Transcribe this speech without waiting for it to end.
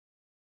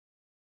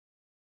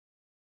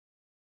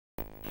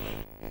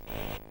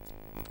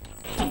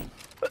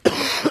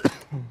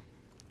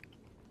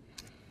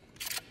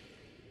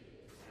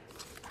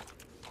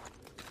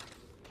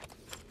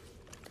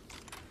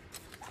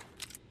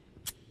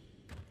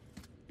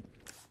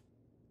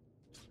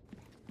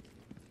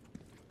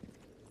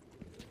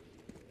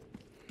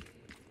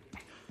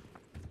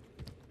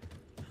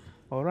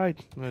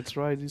Alright, let's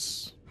ride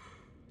this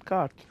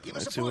cart. Give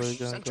us Let's a see where push, it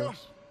goes. Sancho.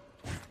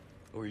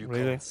 Or you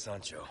Really? call it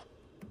Sancho?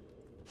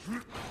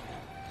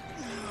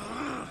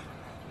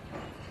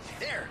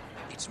 There,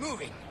 it's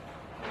moving.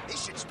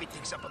 This should speed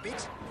things up a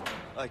bit.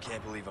 I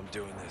can't believe I'm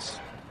doing this.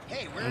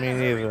 Hey, we're Me in a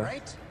hurry, neither.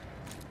 right?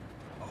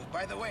 Oh,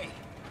 by the way,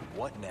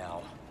 What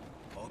now?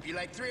 hope you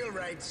like thrill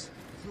rides.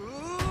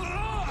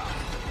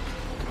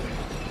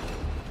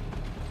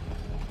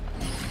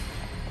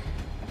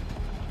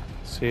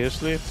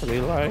 Seriously? 3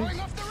 Going lives?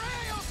 off the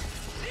rails!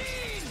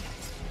 Lean!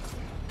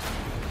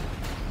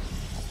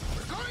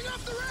 We're going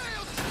off the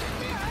rails! Give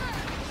me a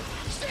hand!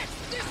 Shit!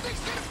 This thing's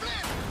gonna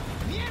flip!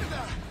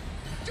 Mierda!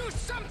 Do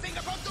something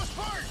about those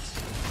parts!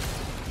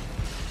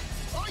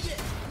 Oh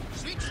yeah!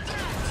 Switch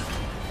tracks!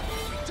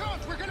 If we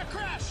don't, we're gonna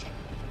crash!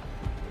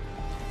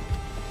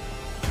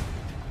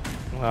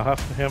 I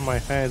have to have my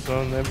hands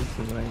on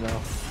everything right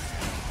now.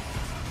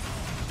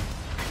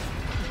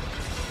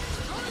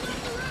 Going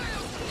off the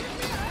rails! Give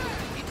me a hand!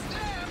 It's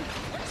them!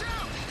 Watch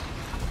out!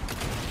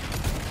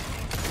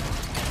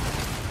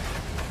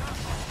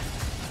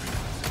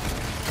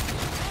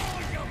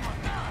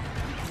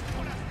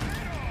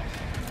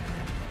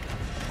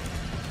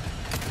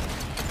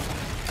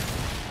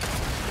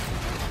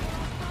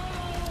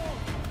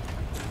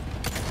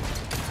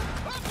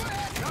 Up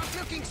ahead! Not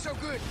looking so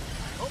good.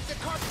 Hope the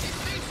car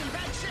stays in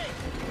bad shape.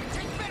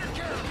 Take better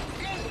care of it,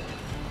 okay?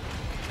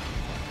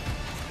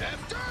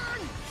 Left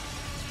turn!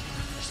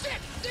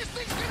 Shit! This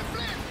thing's gonna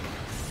flip!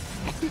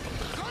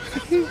 Going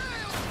off the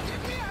rails!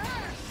 Give me a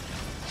hand!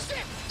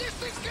 Shit! This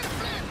thing's gonna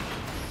flip!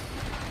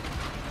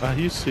 Are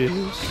you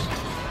serious?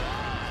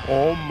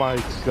 Oh my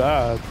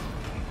god.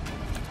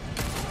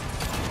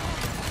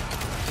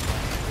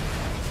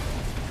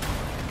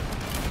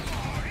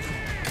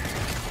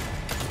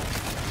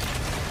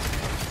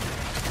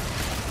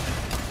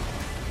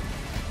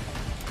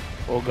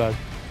 Oh god.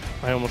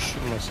 I almost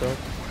shoot myself.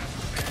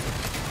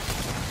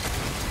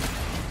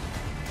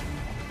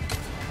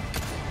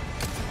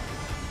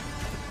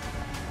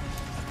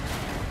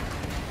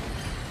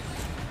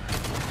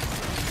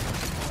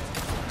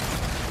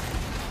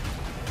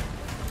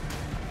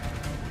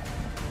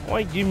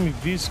 Why give me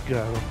this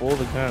gun of all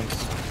the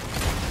guns?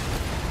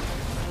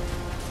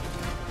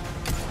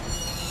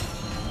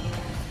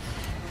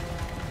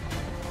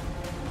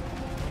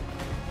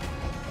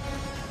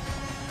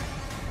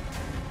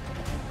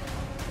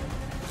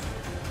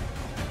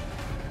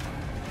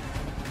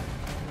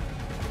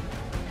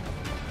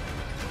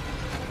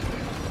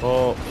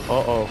 Oh,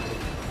 uh-oh.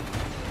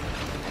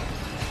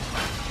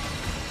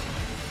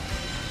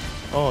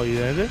 Oh,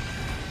 you ended?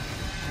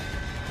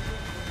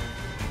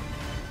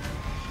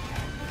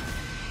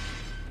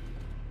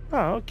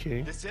 Ah,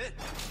 okay. This it?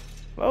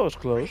 That was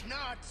close. Afraid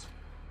not.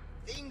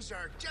 Things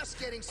are just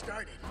getting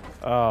started.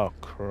 Oh,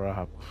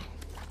 crap.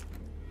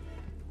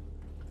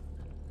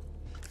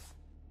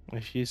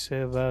 If he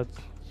said that,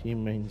 he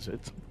means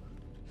it.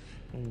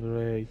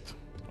 Great.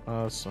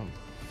 Awesome.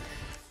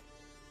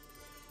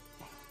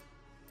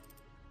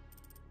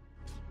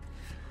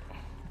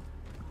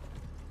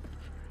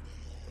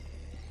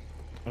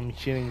 I'm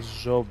hearing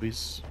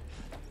zombies.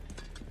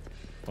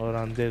 Or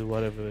undead,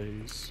 whatever it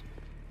is.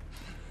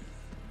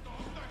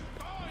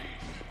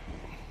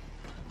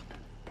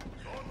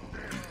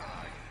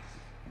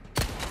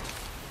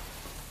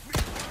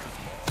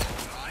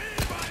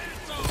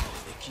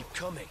 They keep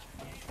coming.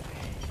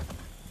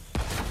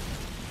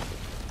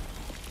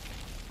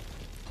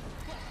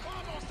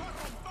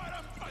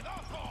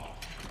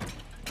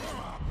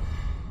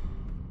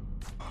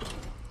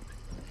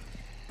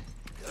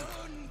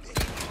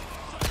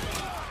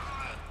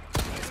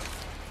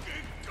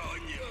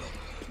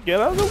 Get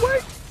out of the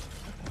way!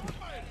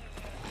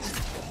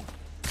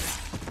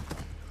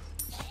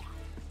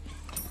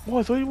 Oh,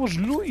 I thought he was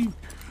Louis.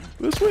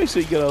 That's why I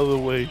say get out of the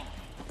way.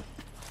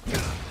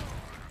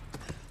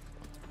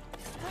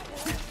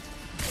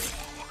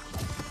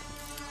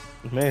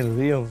 Man,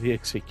 Leon the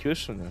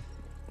executioner.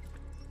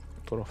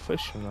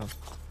 Professional.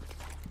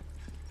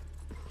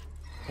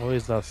 What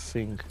is that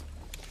thing?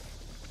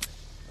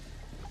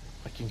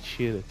 I can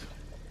hear it.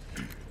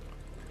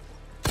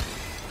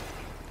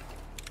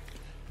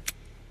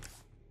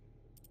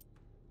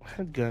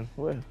 Handgun,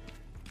 where?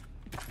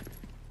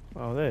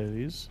 Oh, there it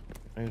is.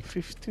 And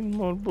 15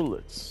 more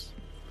bullets.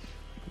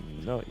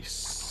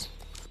 Nice.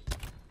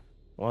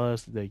 What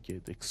else did I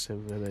get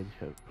except that I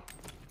have?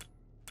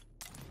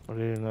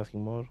 Really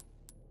nothing more?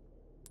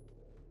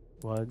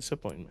 What a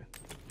disappointment.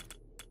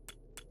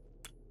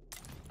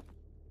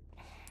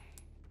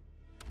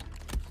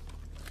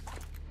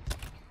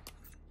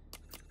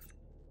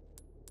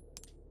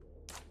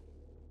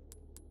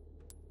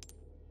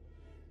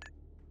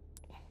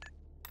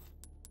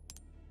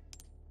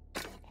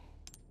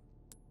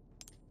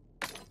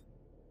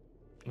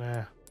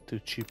 Nah, too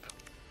cheap.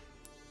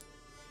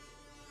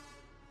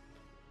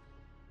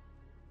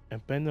 A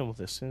pendant with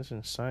a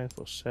sentence sign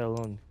for sale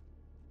on.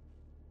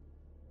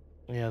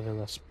 Yeah, the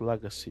Las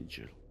Plagas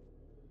sigil.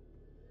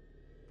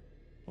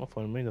 Oh,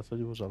 for a minute I thought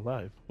he was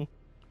alive.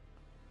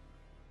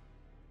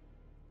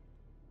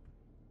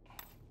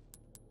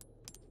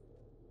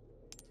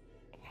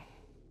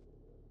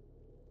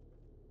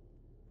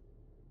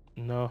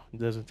 No, it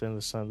doesn't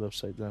understand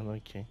upside down.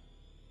 Okay.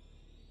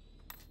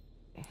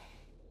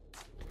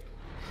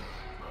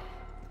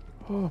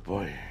 Oh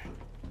boy.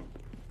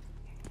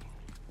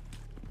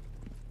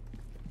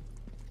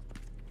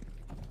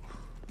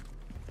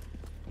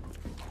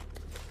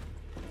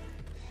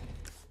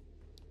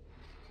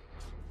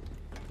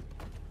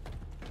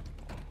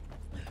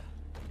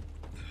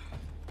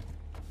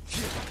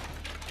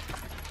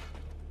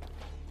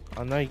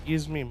 And now it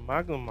gives me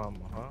Magnum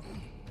ammo, huh?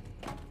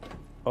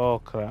 Oh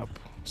crap.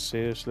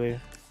 Seriously?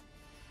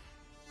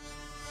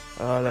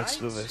 Let's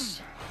do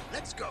this.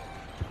 Let's go.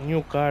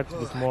 New card Oh,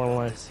 with more not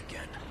life. this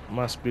again.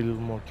 Must be a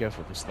little more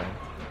careful this time.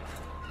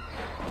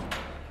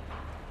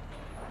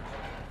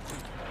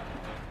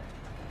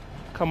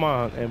 Come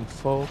on,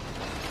 M4.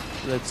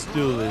 Let's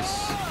do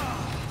this.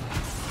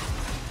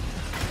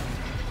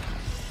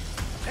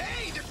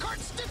 Hey, the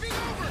cart's tipping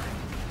over.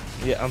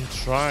 Yeah, I'm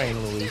trying,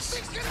 This Luis.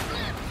 thing's gonna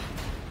flip.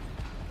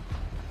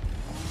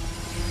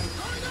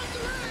 Going off the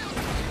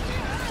rails.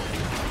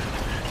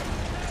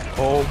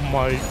 Oh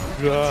my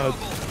god.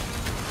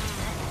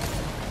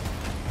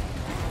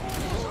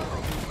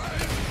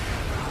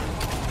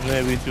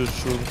 Maybe too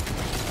soon.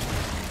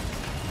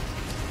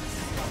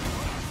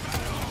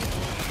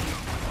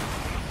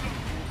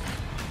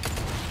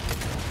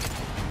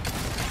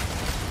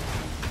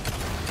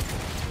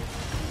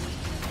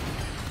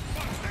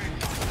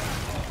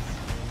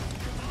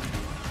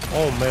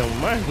 Oh man,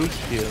 my hood's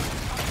here.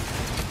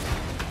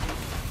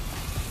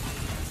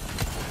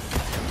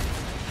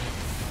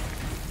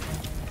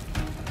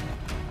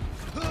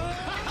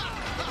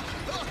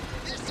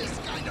 This is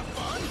kind of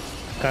fun.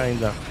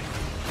 Kinda.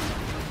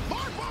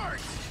 More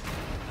parts.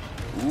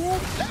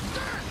 Left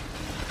turn.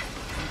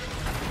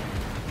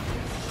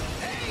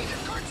 Hey, the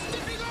cart's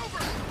tipping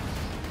over.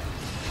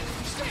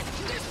 Shit,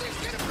 this thing's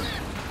gonna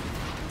flip.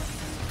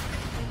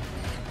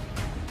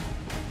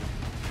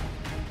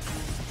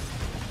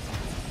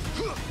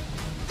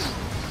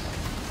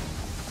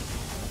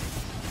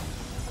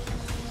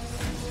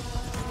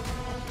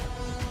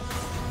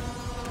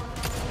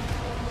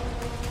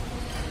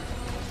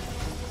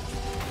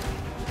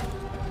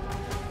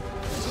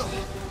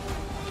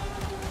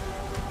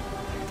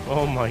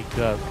 Oh my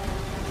god.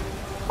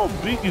 How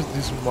big is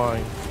this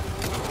mine?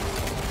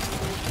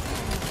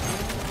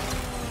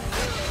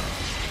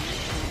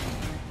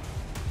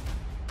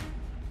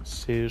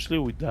 Seriously,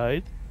 we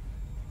died?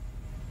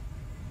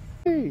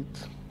 Wait.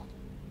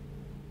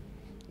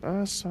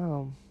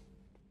 Awesome.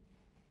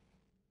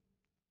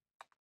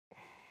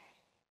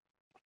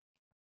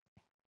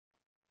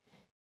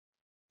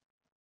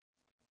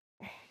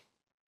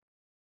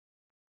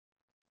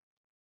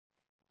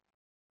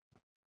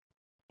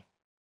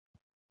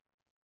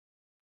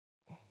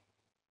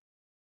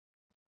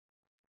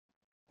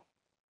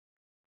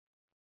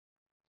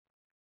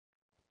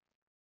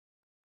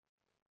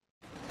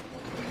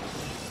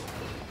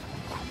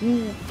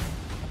 Ooh.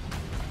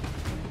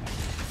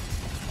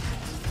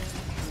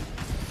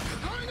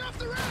 Going off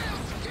the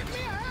rails. Give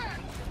me a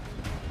hand.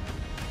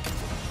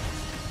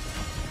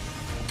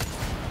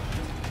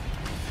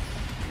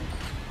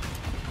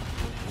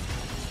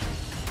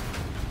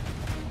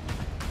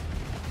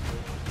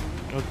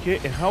 Okay,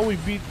 and how we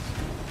beat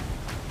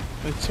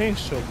the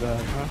chainsaw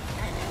guy, huh?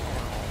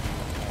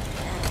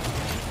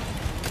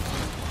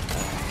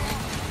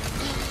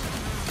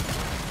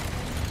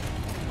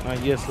 I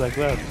guess like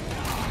that.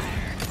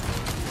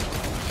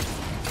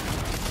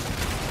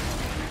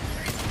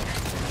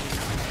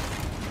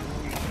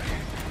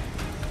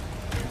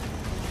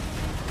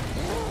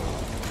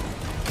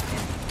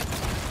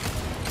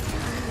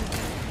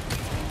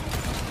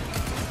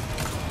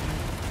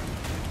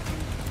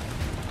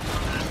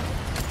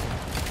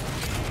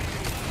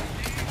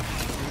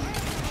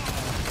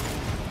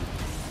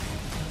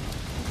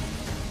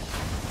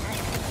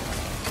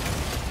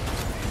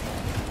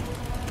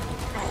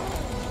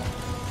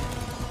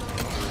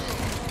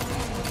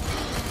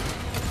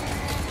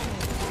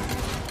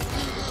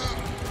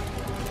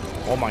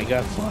 Oh my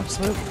god,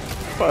 faster.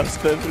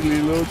 Faster,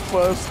 reload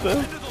faster. End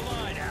of the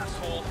line,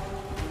 asshole.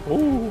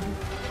 Oh.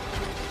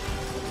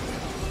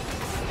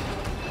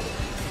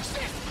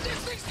 Shit, this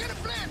thing's gonna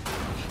flip.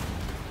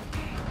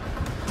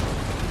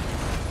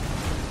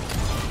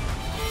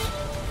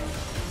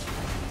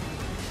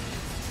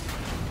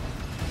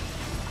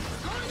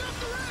 Going off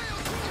the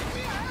rails. Give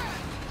me a hand.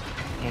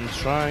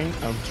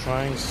 I'm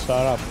trying,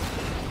 start up.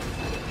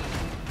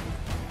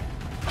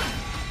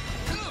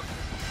 Look,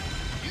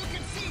 you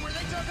can see where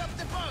they dug up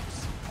the bugs.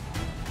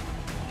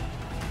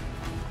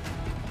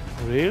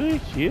 Really?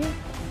 Here?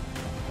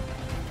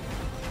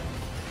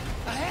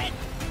 Ahead.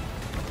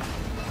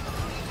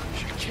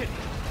 You're kidding.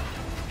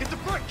 Hit the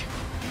brake.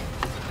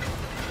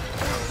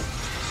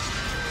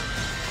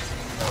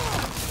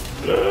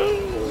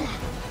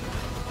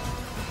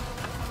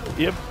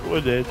 Yep,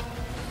 we're dead.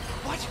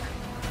 What?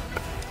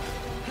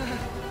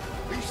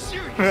 Are you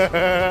serious?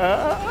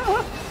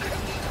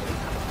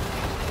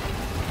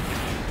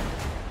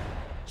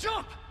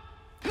 Jump!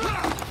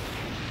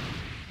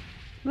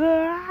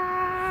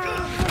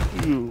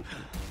 You.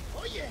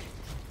 Oh yeah.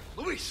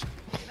 Please.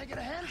 Can I get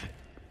a hand?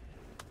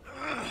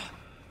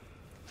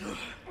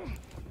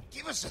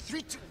 Give us a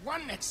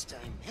 3-2-1 next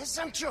time, eh,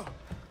 Sancho?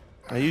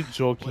 Are you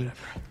joking?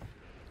 Whatever.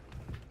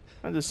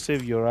 I just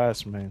saved your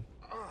ass, man.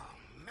 Oh,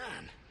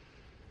 man.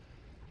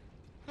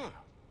 Huh.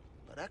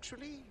 But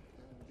actually,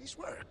 this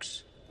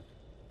works.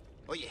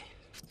 Oh, yeah.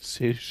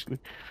 Seriously,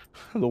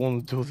 I don't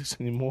want to do this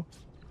anymore.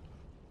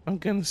 I'm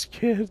kinda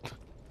scared.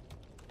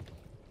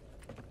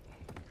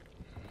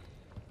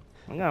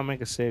 I'm gonna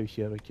make a save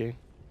here, okay?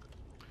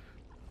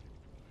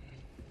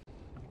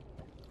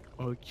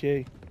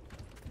 Okay.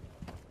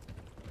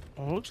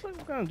 Looks like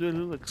we're gonna do a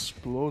little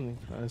exploding.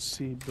 I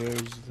see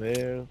birds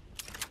there.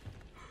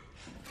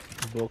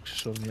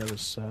 Boxes on the other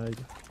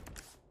side.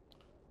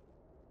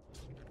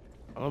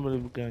 I don't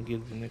believe we're gonna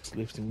get the next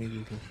lift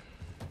immediately.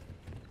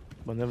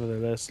 But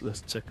nevertheless, let's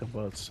check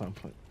about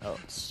something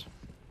else.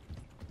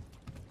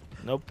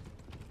 Nope.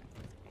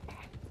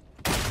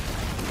 No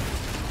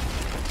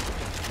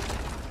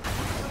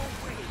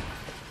way.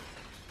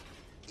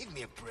 Give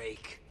me a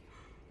break.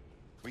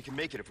 We can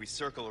make it if we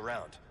circle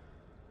around.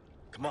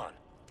 Come on.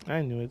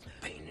 I knew it.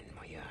 Pain in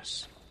my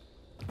ass.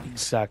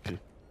 Exactly.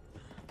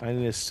 I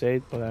didn't say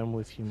it, but I'm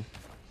with him.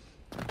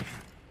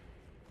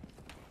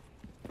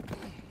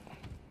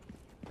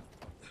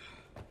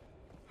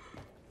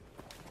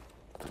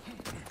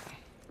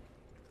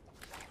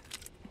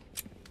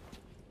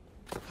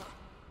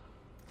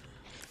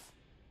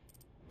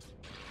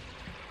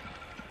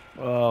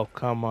 Oh,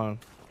 come on.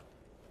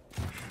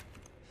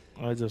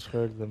 I just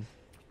heard them.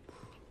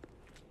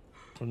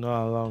 We're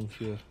not alone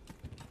here.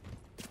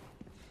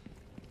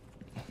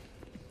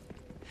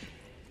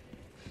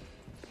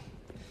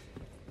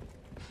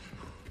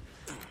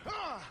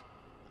 Ah!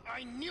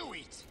 I knew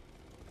it!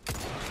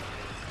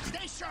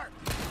 Stay sharp!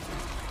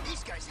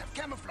 These guys have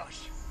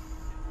camouflage.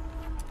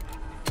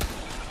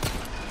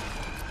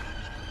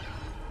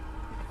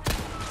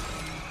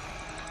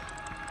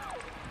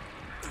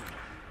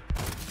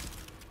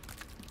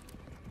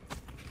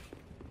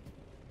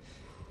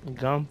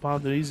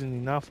 Gunpowder isn't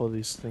enough for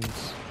these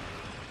things.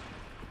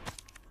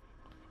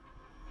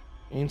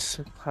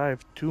 Insect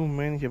hive. Too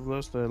many have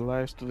lost their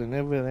lives to the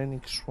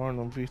never-ending swarm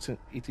of it.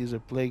 It is a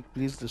plague.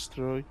 Please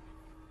destroy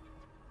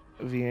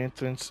the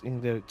entrance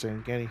in the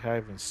gigantic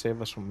hive and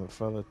save us from a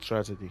further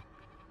tragedy.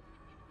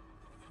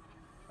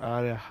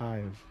 Area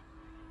hive.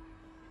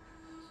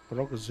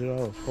 Progress 0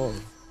 out of 4.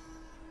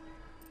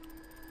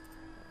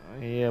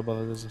 Yeah, but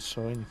it doesn't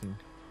show anything.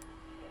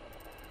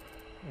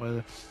 Well,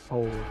 the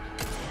 4.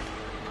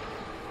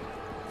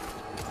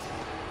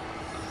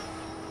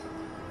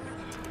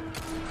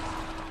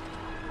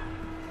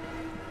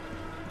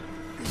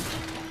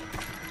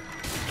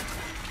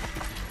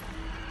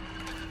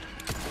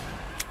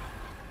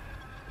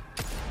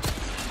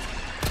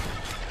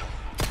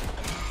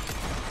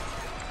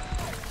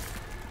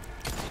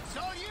 It's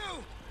all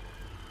you!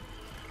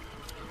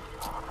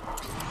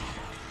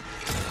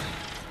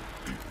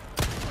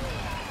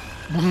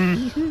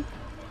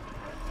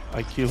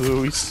 I killed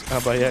Luis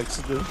by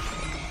accident.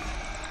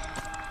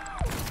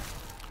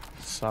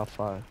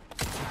 Sapphire.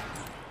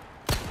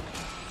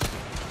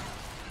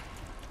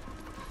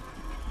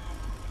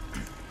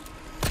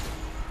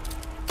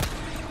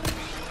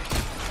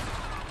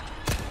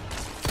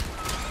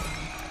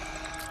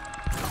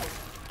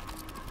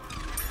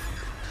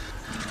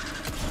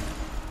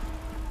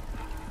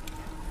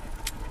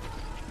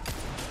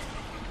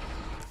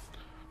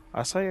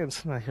 As I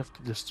understand, I have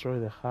to destroy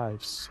the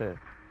hives,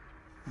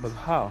 but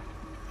how?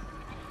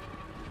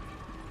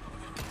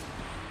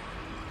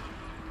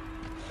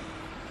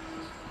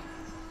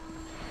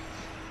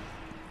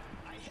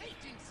 I hate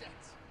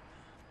insects!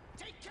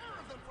 Take care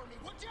of them for me,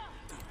 would ya?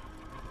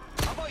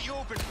 How about you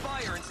open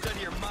fire instead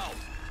of your mouth?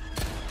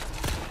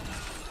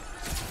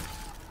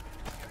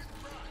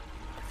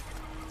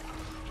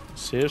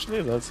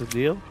 Seriously, that's the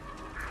deal?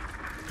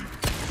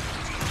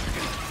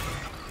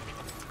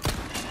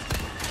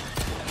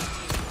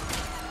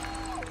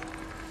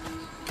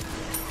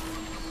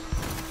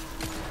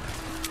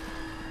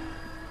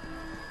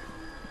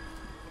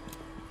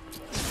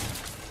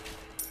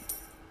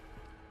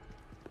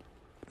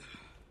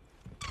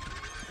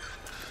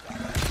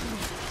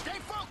 Stay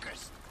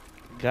focused!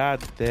 God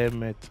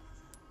damn it.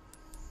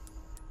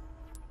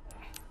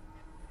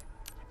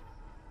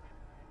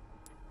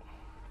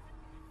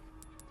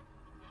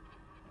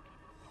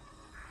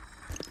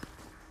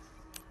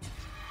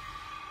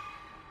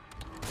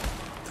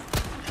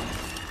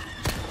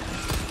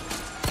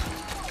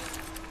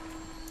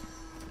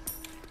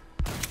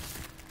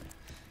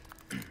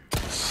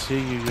 See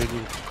you,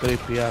 you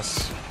creepy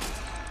ass.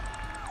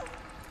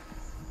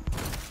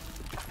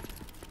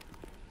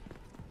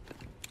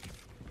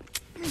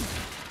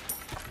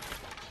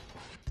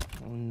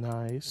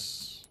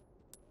 Nice.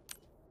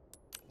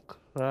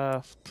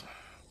 Craft.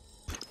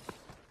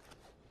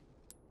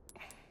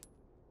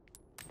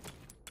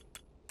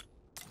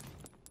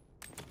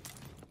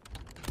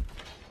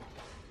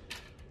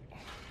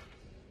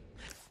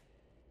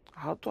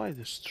 How do I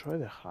destroy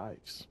the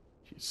hives?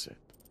 He said.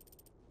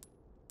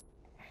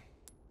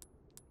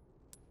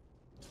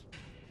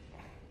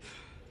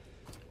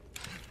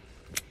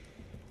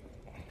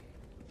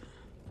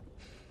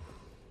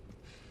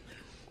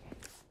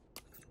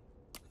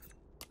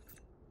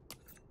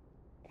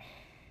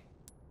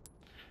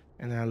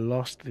 And I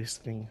lost this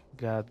thing.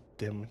 God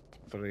damn it.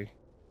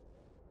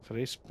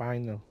 Three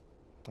spinal.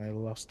 I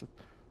lost it.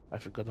 I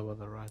forgot about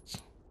the rats.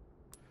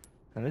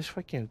 Unless if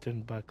I can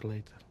turn back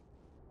later.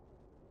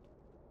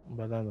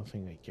 But I don't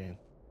think I can.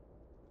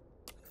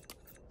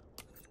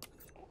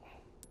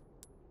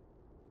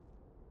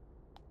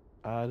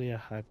 Area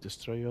hive.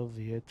 Destroy all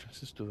the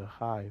entrances to the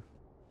hive.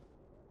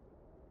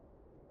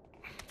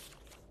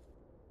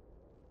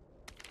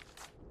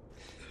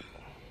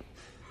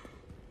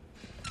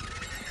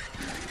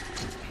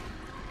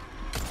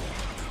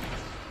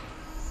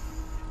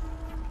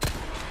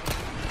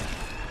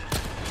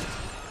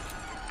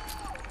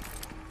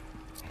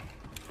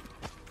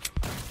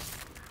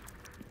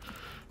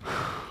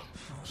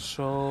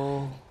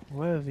 So,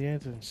 where are the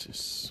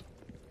entrances?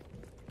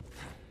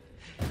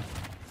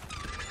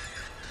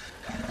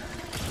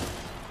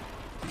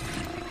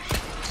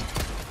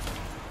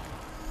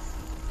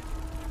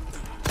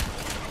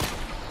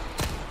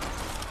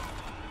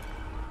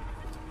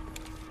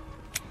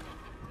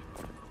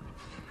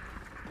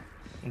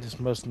 This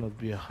must not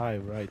be a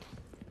hive, right?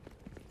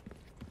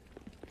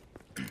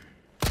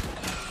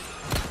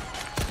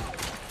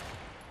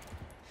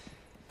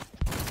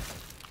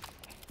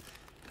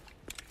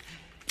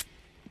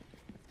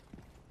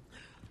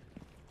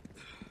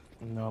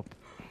 Nope.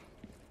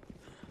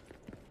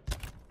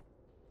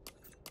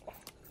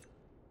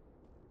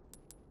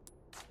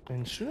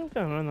 And shouldn't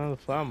I run out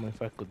of ammo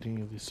if I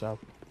continue this up?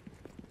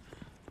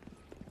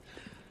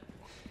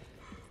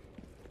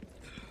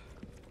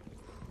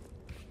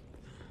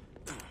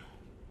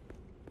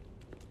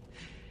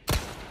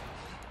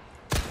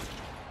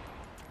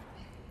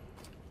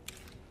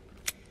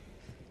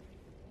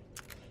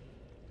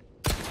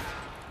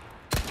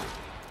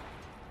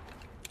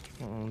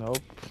 Nope.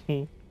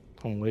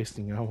 I'm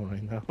wasting ammo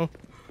right now.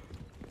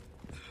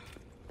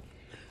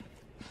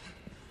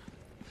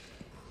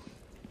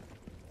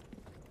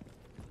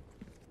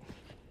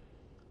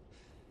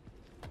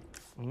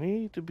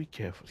 Need to be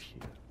careful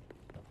here.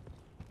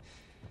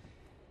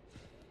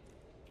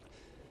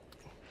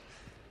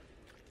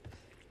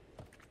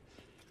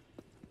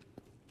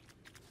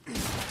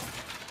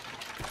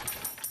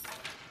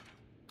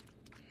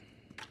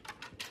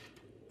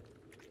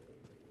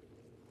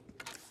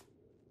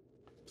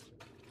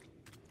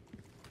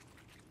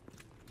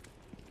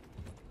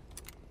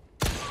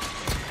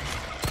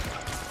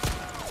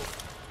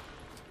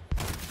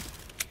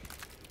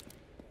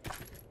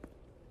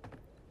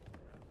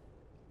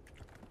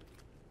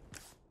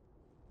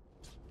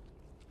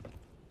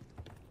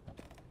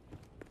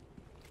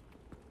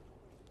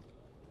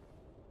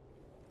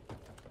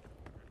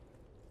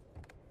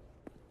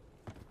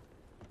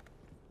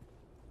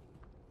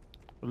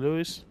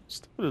 Lewis,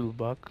 step a little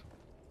back.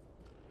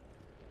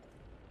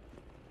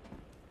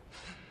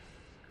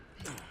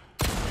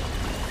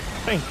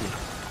 Thank you.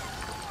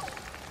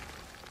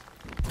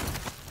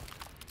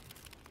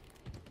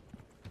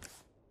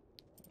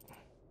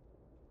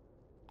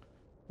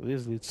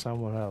 This leads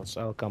somewhere else.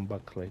 I'll come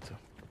back later.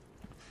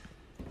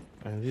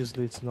 And this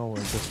leads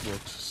nowhere, just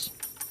boxes.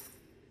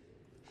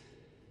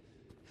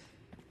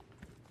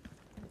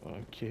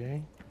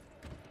 Okay.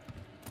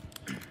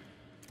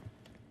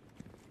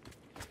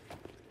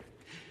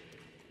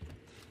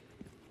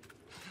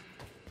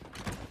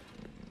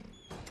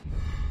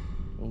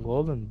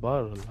 Golden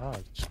barrel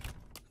large.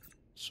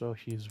 So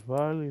his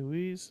value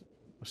is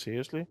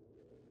seriously?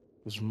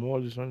 The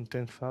small is only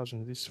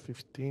 10,000, this is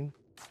 15.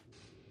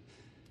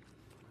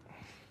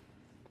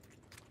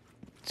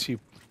 Cheap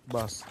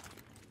bus.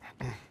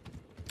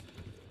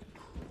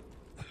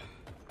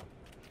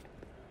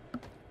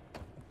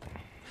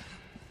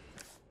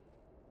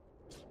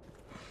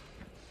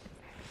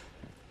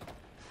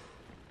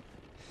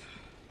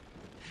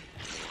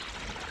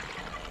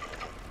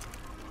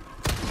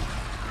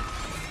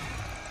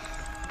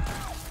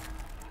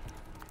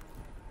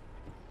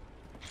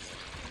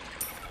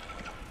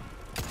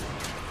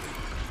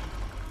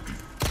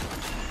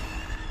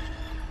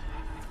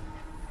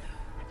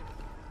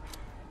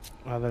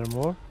 Are there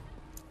more?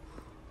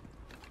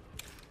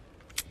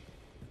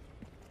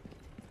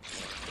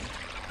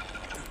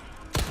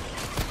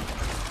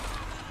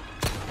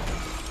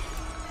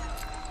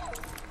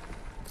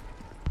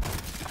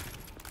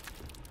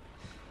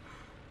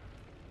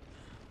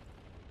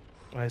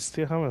 I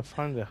still haven't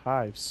found the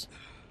hives.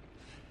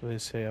 What do they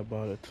say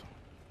about it?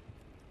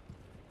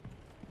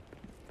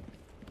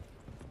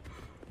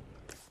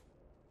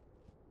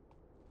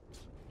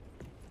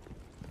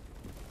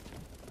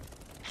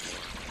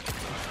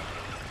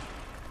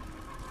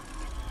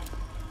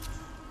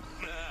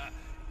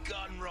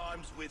 Gun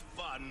rhymes with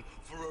fun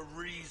for a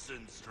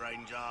reason,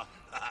 stranger.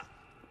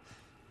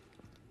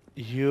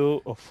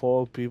 You of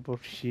all people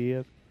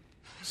here?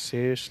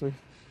 Seriously?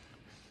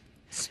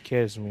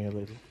 Scares me a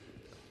little.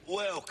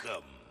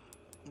 Welcome.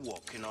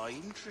 What can I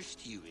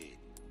interest you in?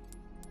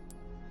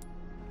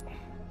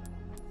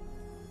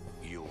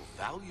 Your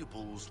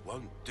valuables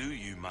won't do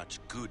you much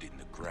good in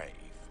the grave.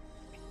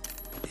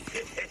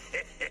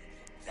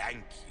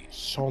 Thank you.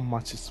 So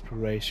much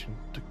inspiration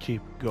to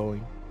keep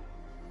going.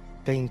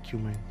 Thank you,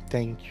 man.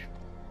 Thank you.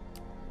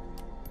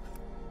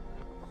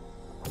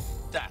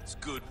 That's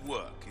good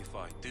work, if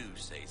I do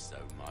say so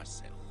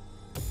myself.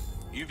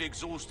 You've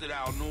exhausted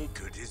our no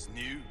good, isn't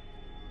you?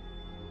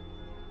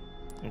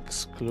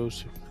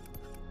 Exclusive.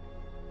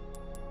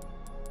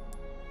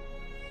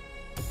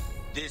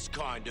 This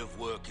kind of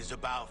work is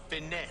about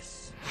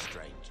finesse,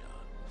 stranger.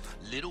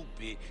 Little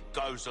bit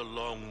goes a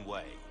long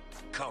way.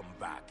 Come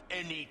back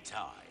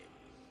anytime.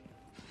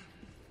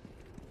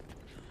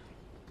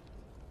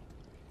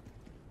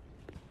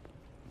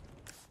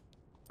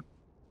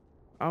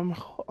 I'm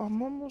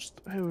almost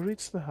have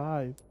reached the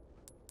hive.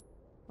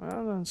 I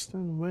don't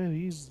understand where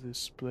is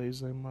this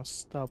place. I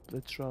must stop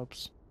the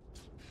traps.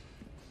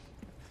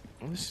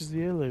 This is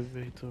the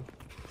elevator.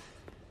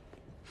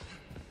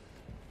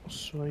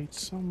 So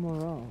it's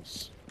somewhere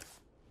else.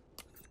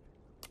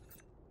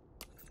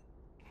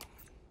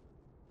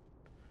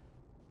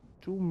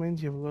 Too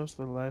many have lost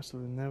their lives to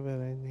the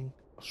never-ending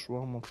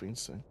swarm of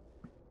insects.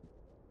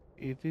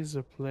 It is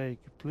a plague.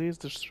 Please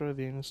destroy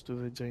the entrance to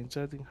the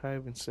gigantic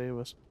hive and save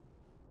us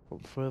from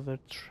further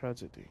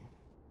tragedy.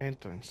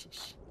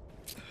 Entrances.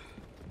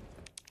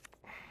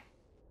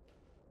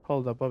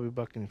 Hold up, I'll be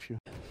back in a few.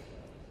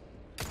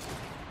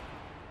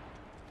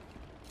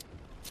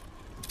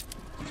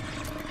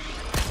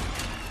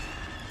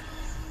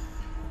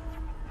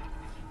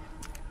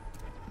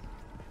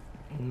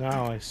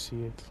 Now I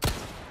see it.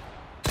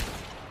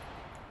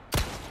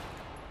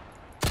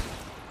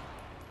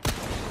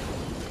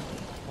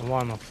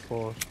 One of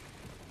 4.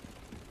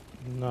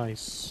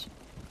 Nice.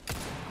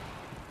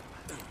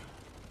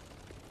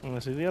 And I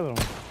see the other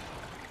one.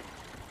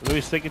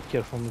 Luis, take it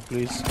care for me,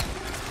 please.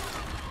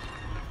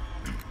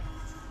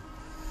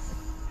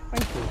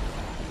 Thank you.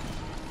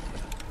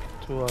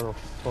 2 out of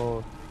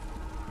 4.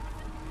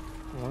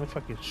 I wonder if I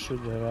can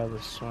shoot the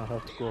others, so I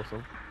have to go for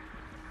them.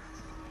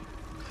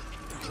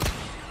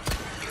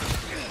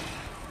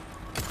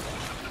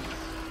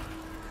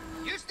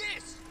 Use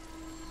this.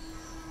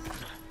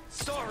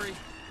 Sorry.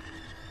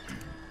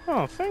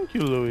 Oh, thank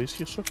you, Luis.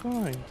 You're so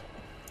kind.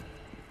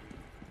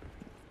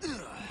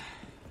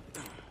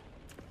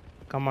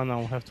 Come on now,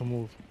 we have to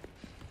move.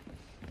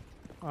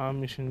 Our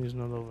mission is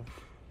not over.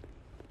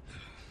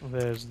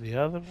 There's the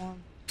other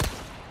one.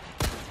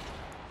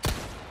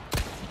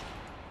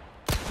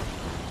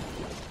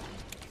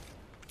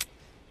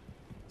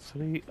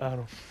 Three out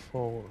of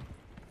 4.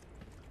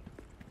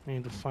 I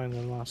need to find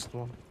the last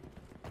one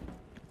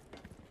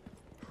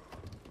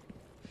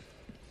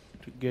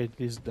to get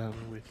this done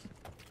with.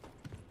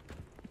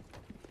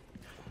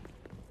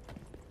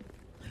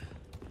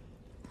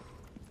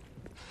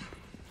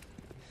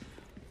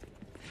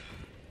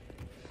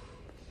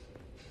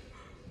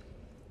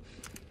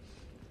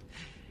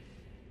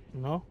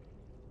 No?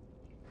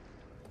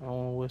 I don't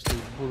want to waste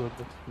this bullet,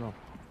 but no.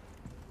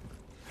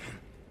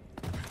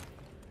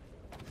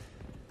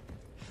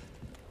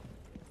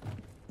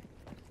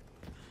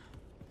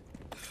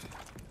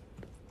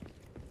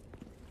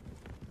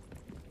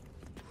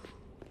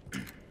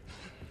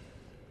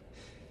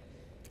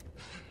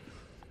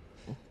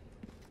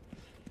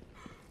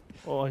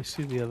 Oh, I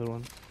see the other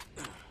one.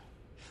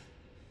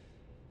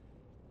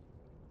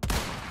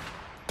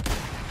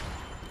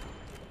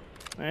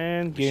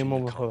 And game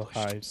over for the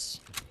hives.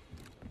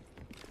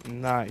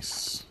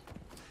 Nice.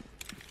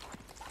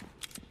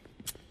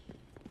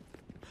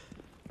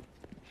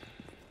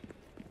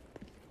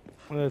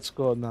 Let's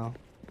go now.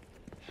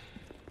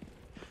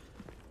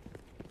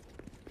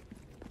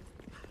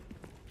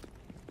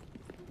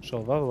 So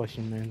that's what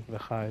he meant, the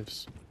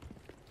hives.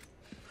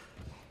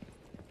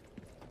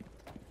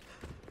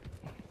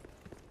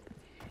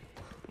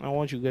 I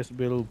want you guys to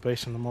be a little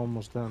patient, I'm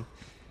almost done.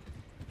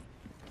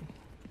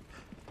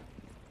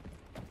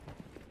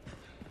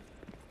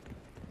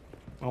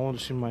 I want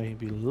to see my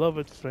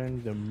beloved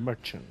friend, the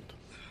merchant.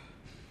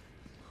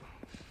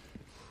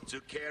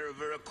 Took care of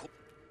her.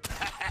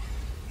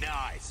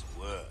 Nice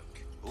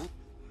work. Ooh.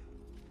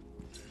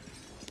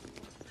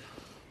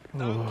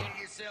 Don't get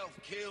yourself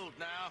killed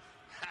now.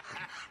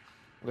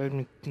 Let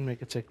me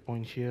make a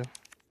checkpoint here.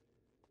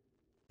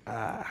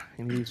 Ah,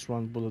 he needs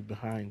 1 bullet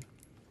behind.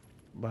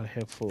 But I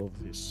have full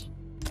of this.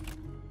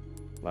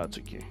 That's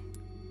okay.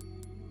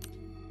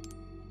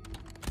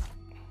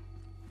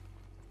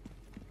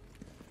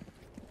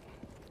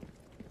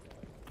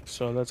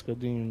 So let's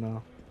continue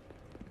now.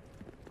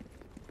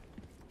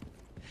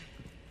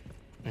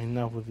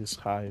 Enough with this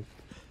hive.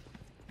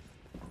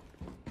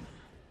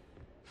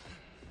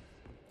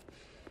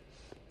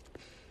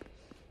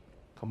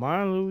 Come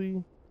on,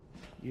 Louis.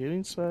 Get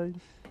inside.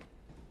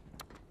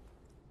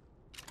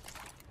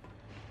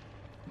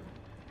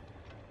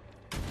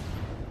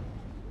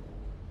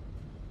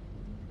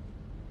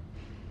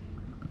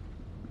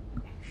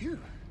 Phew.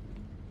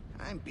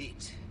 I'm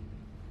beat.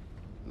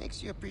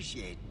 Makes you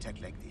appreciate tech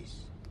like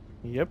this.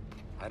 Yep.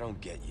 I don't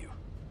get you.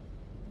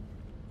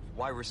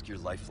 Why risk your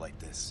life like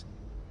this?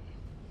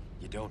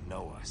 You don't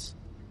know us.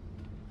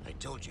 I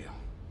told you.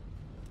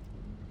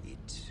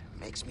 It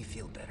makes me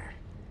feel better.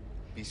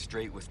 Be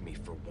straight with me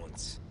for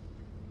once.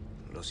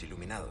 Los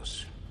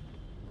Iluminados.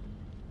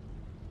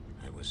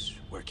 I was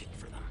working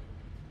for them.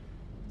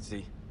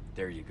 See?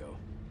 There you go.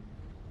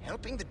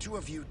 Helping the two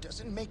of you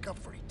doesn't make up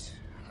for it.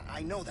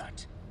 I know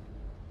that.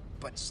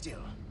 But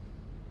still,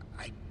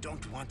 I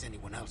don't want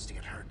anyone else to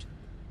get hurt.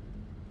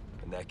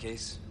 In that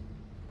case,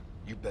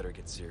 you better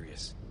get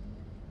serious.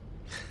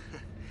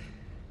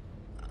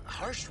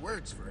 Harsh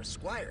words for a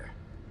squire.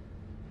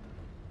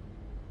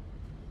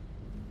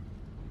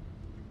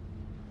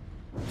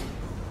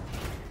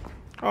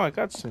 Oh, I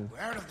got some. We're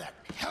out of that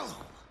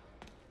hellhole.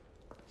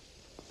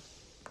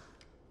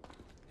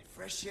 The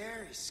fresh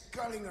air is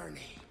sculling our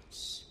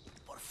names.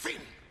 Por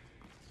fin!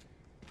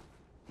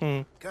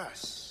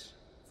 Gus,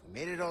 if we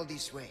made it all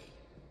this way,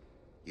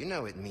 you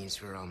know it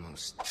means we're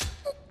almost...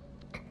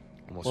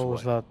 Almost What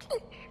was that?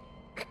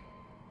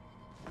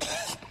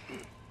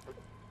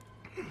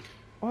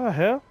 What the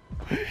hell?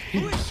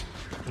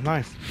 A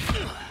knife.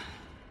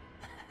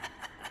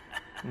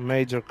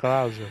 Major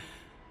Krauser.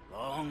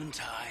 Long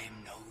time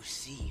no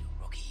see,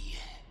 rookie.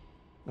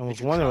 I was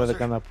Major wondering whether Krauser?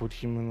 they're gonna put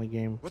him in the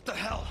game. What the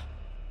hell?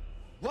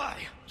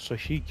 Why? So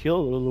he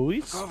killed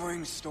Luis?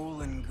 Covering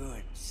stolen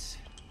goods.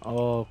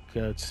 Oh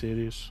god,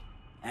 serious.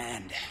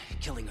 And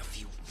killing a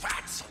few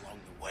rats along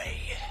the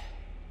way.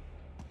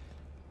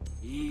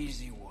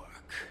 Easy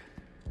work.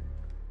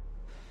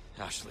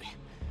 Ashley,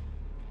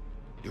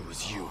 it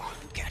was you.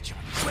 Catch 'em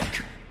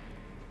quick.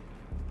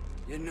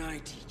 Didn't I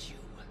teach you?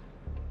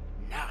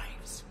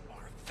 Knives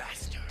are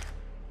faster.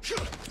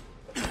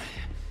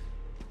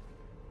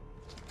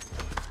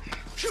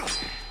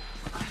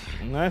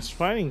 Nice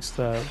fighting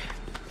style.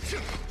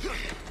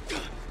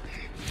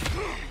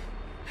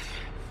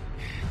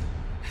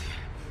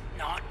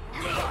 Not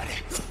good.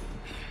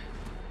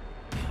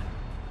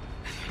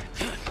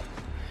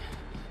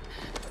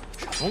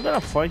 I'm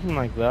gonna fight him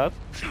like that.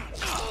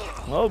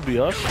 That'll be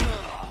awesome.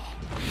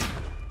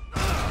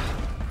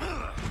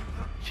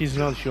 She's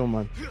not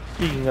human.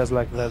 Kicking us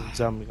like that,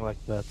 jumping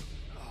like that.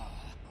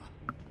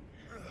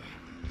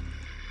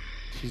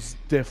 She's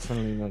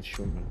definitely not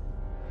human.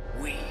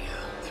 We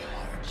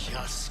are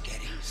just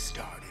getting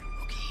started,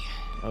 rookie.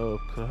 Oh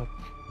crap.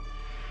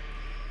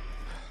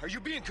 Are you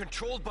being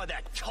controlled by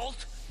that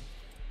cult?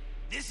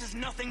 This has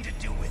nothing to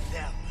do with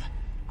them.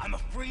 I'm a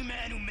free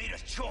man who made a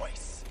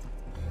choice.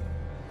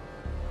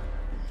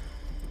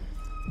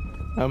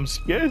 I'm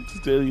scared to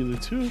tell you the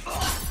truth.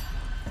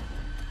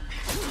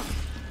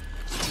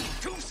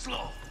 Too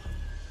slow.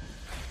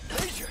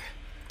 Major,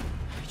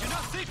 you're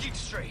not thinking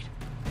straight.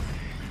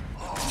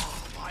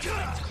 Oh, my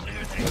mind's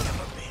clearer than it's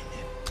ever been.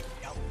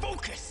 Now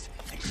focus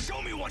and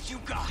show me what you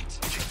got.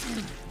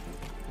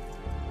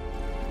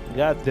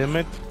 God damn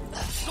it. A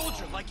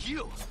soldier like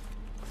you.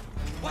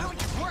 Why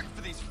would you work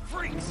for these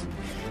freaks?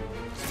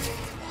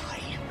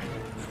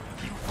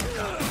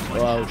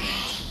 Wow.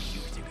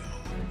 Years ago,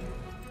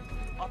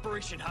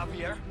 Operation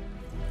Javier?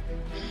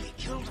 they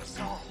killed us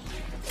all.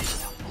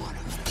 Without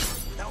honor,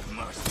 without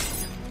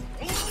mercy.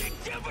 Only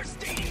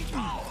devastating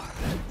power.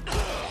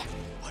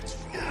 What's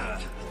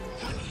wrong?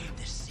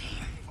 The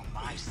same for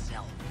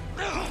myself.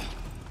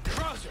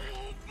 Krauser!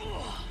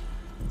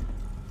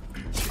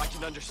 I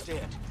can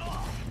understand.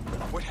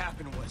 What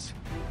happened was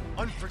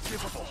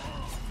unforgivable.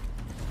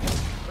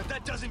 But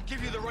that doesn't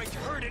give you the right to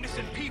hurt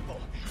innocent people.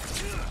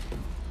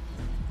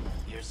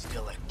 You're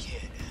still a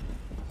kid,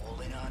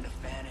 holding on to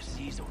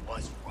fantasies of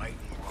what's right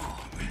and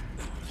wrong.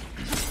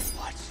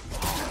 What's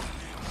wrong?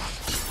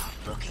 Not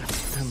looking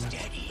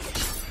steady.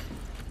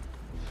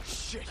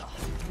 Shit.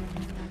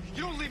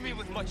 You don't leave me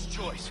with much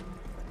choice.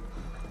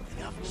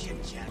 Enough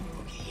chit-chat,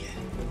 rookie.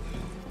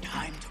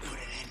 Time to put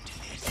an end to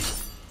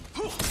this.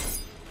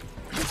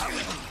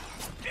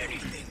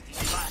 Anything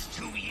these last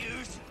 2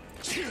 years?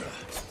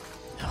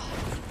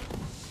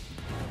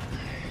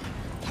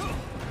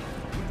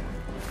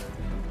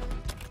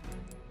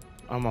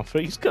 I'm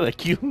afraid he's gonna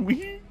kill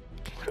me.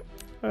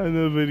 I'm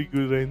not very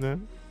good right now.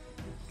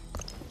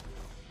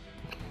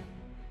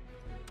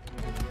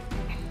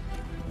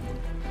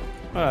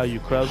 Where are you,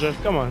 Krauser?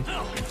 Come on.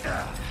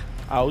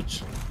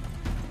 Ouch.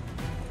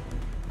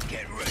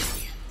 Get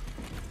ready.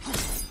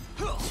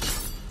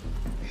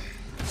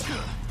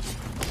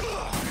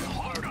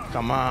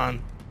 Come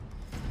on.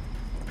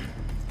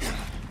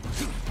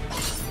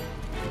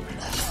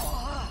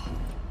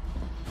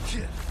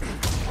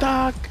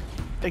 Duck.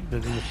 Take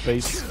that in the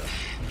face.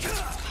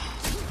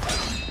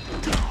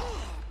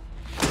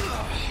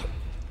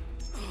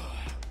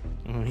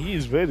 He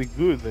is very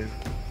good then.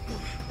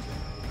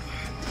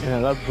 And a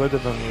lot better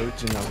than the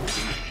original.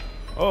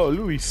 Oh,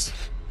 Luis.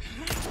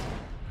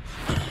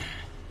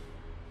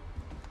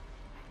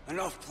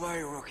 Enough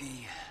play,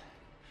 rookie.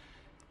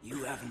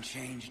 You haven't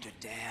changed a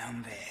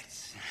damn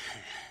bit.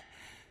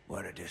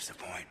 What a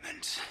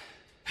disappointment.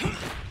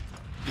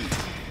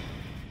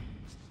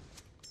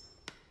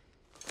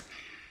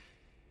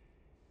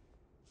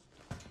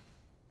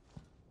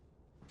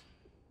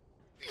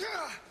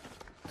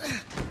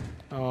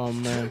 Oh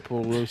man,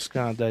 poor Luis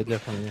gonna die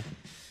definitely.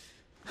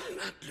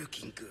 Not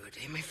looking good,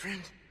 eh, my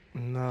friend?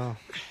 No.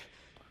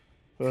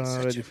 But I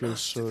Such already a feel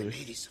loss to the sorry.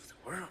 ladies of the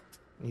world.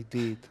 He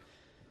did.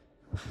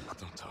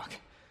 Don't talk.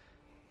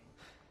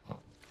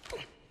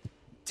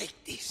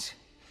 take this.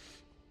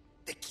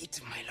 The key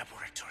to my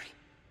laboratory.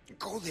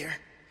 Go there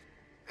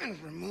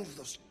and remove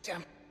those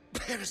damn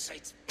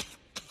parasites.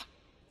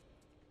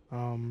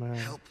 Oh man.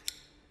 Help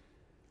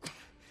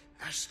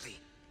Ashley.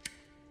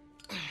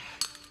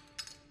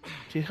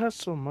 He has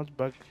so much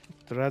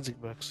tragic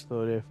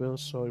backstory. I feel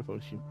sorry for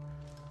him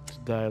to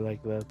die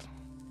like that.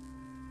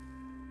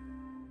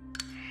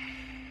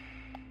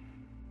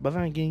 But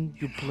then again,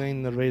 you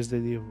playing Raise the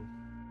Devil.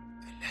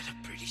 I led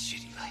a pretty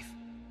shitty life.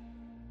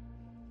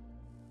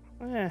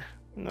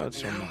 Not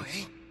so Now,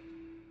 much.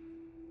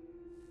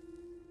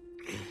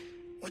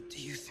 What do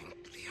you think,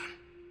 Leon?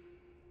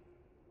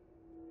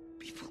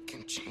 People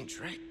can change,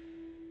 right?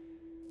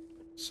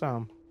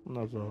 Some,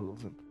 not all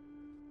of them.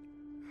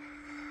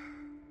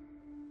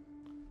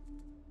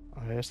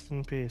 Rest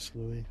in peace,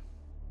 Louis.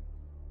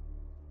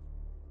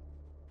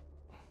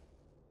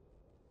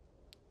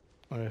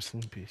 Rest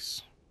in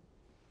peace.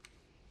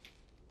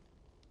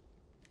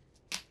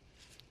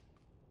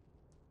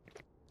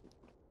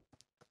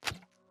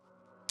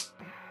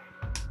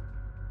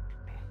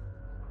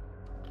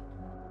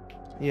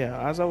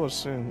 Yeah, as I was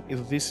saying,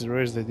 if this is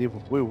Raise the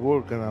Devil, we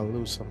were gonna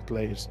lose some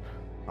players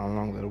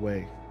along the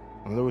way.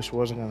 And Lewis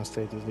wasn't gonna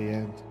stay to the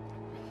end.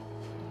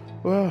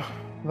 Well,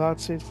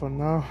 that's it for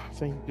now.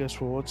 Thank you guys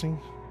for watching.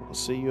 I'll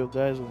see you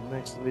guys in the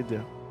next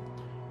video.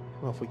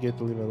 Don't forget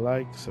to leave a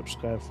like,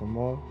 subscribe for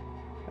more,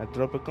 and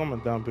drop a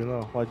comment down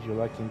below what you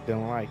like and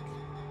don't like.